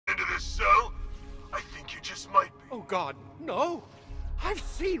so? I think you just might be. Oh God, no! I've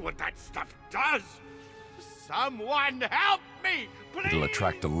seen what that stuff does! Someone help me, please! It'll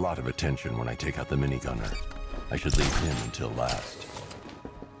attract a lot of attention when I take out the minigunner. I should leave him until last.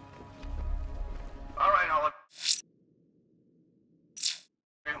 All right, Olive.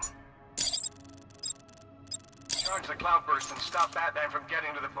 Charge the cloudburst and stop Batman from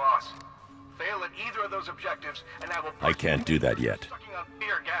getting to the boss. Fail at either of those objectives, and I will... I can't do that yet. Sucking on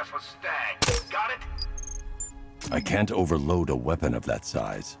fear gas with Stag. Got it? I can't overload a weapon of that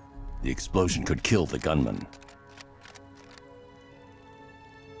size. The explosion could kill the gunman.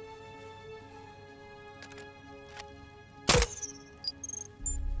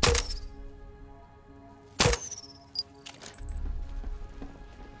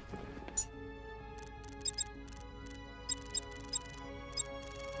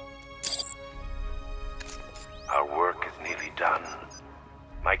 Our work is nearly done.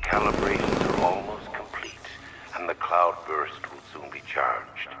 My calibrations are almost complete, and the cloudburst will soon be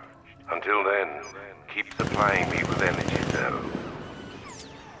charged. Until then, keep supplying me with energy cells.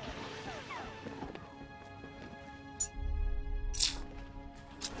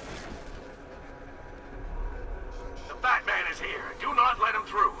 The Batman is here. Do not let him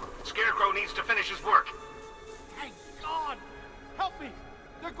through. Scarecrow needs to finish his work. Thank God! Help me!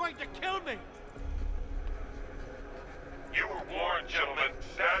 They're going to kill me! You were warned, gentlemen.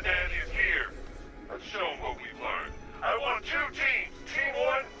 Batman is here. Let's show him what we've learned. I want 2 teams. Team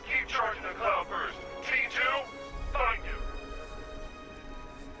 1, keep charging the cloudburst. Team 2, find him.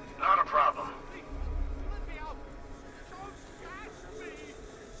 Not a problem. Let me out! Don't catch me!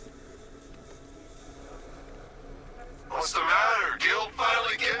 What's the matter? Guild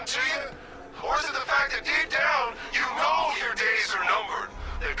finally getting to you? Or is it the fact that deep down, you know your days are numbered?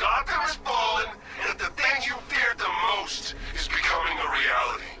 That Gotham is fallen, and that the thing you feared the most is becoming a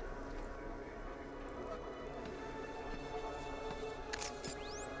reality.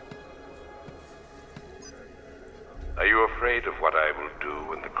 Are you afraid of what I will do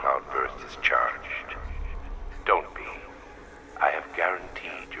when the cloudburst is charged? Don't be. I have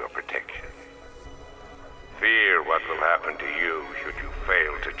guaranteed your protection. Fear what will happen to you should you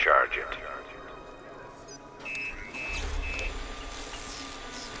fail to charge it.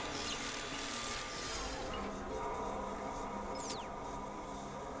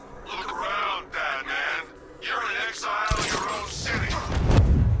 Look around, Batman. You're in exile in your own city.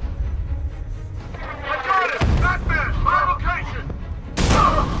 I got it! Batman! My location!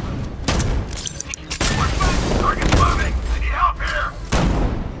 Target's moving! I need help here!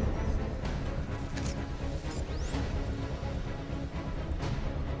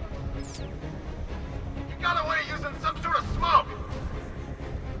 You got away using some sort of smoke!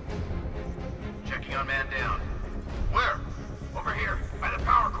 Checking on man down. Where? Over here, by the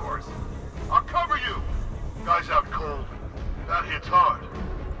power cores. I'll cover you! Guy's out cold. That hits hard.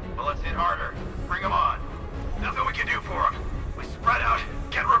 Well, let's hit harder. Bring him on. Nothing we can do for him. We spread out,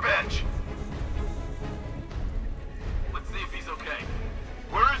 get revenge. Let's see if he's okay.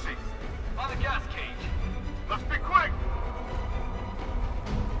 Where is he? On the gas cage. Let's be quick!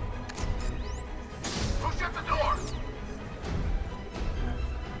 Who shut the door?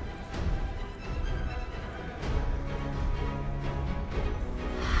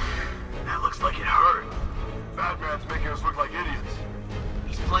 That looks like it hurt. Batman's making us look like idiots.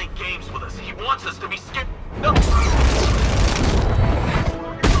 He's playing games with us. He wants us to be scared. No!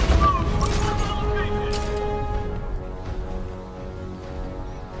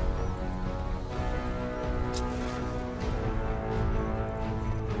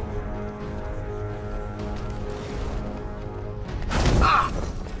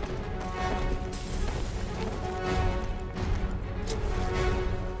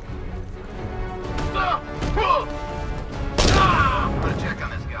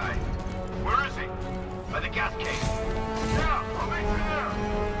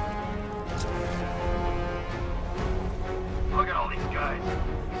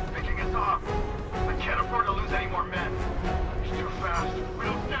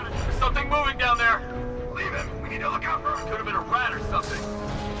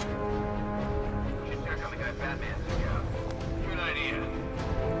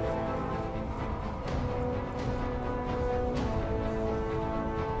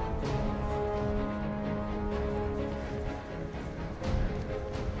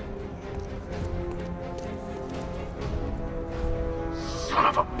 Son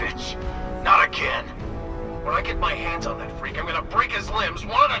of a bitch! Not again! When I get my hands on that freak, I'm gonna break his limbs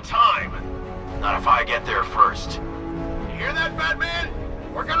one at a time! Not if I get there first. You hear that, Batman?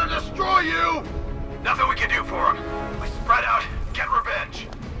 We're gonna destroy you! Nothing we can do for him. We spread out, get revenge.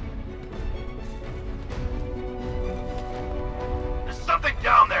 something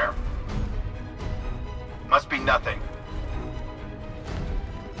down there! Must be nothing.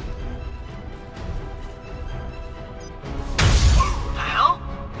 What the hell?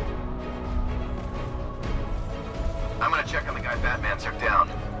 I'm gonna check on the guy Batman took down.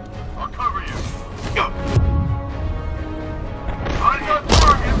 I'll cover you. On your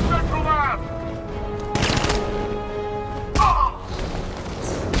target, Central Lab!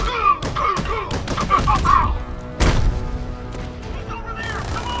 He's over there!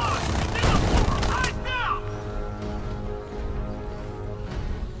 Come on! Get up! Eyes down!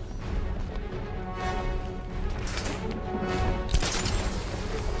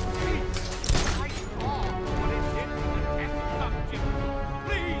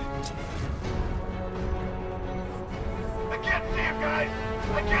 I can't see him, guys!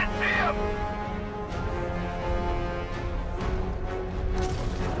 I can't see him!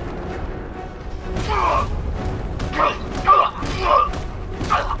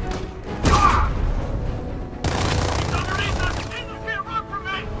 He's underneath us! He can't run from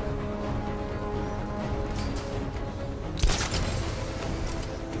me!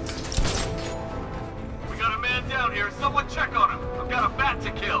 We got a man down here. Someone check on him. I've got a bat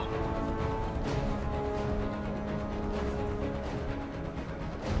to kill.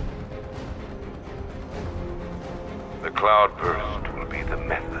 The cloudburst will be the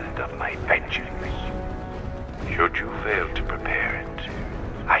method of my vengeance. Should you fail to prepare it,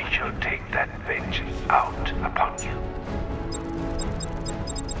 I shall take that vengeance out upon you.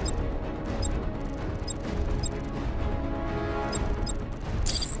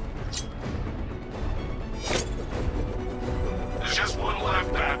 There's just one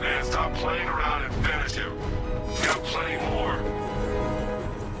left, Batman. Stop playing around and finish him. We got plenty more.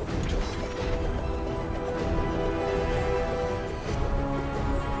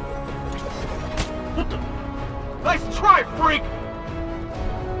 Nice try, freak!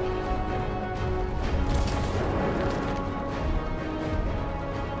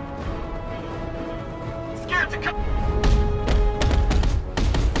 Scared to come.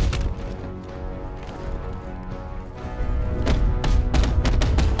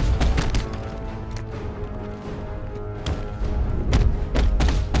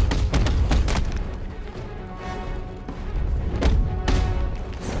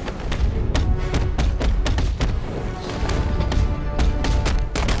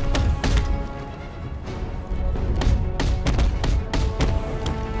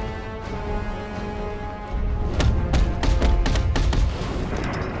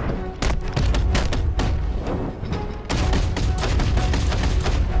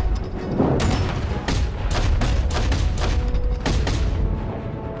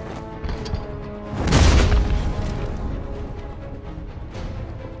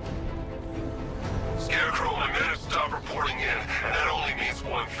 Scarecrow, my men have stopped reporting in, and that only means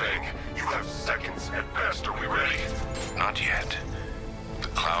one thing. You have seconds at best. Are we ready? Not yet. The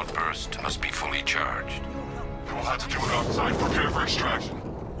cloudburst must be fully charged. Then we'll have to do it outside. Prepare for extraction.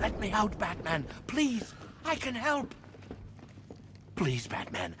 Let me out, Batman. Please. I can help. Please,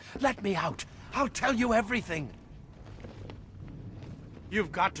 Batman. Let me out. I'll tell you everything.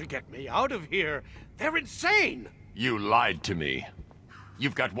 You've got to get me out of here. They're insane. You lied to me.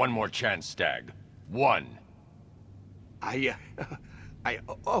 You've got one more chance, Stag. One.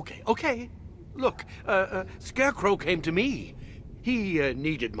 Okay. Look, Scarecrow came to me. He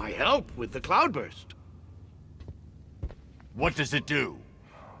needed my help with the cloudburst. What does it do?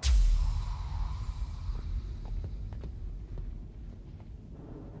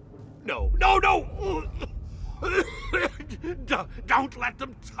 No! Don't let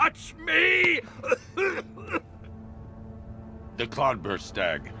them touch me! The cloudburst,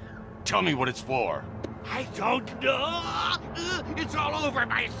 Stag. Tell me what it's for. I don't know! It's all over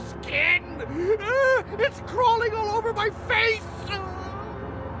my skin! It's crawling all over my face!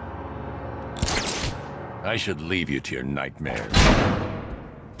 I should leave you to your nightmares.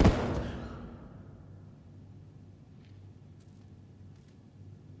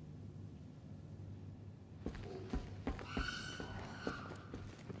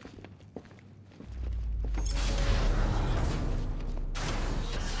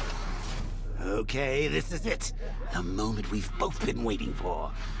 Okay, this is it. The moment we've both been waiting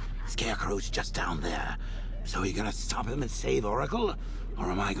for. Scarecrow's just down there. So are you gonna stop him and save Oracle?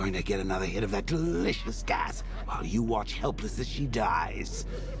 Or am I going to get another hit of that delicious gas while you watch helpless as she dies?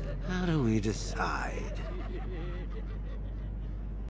 How do we decide?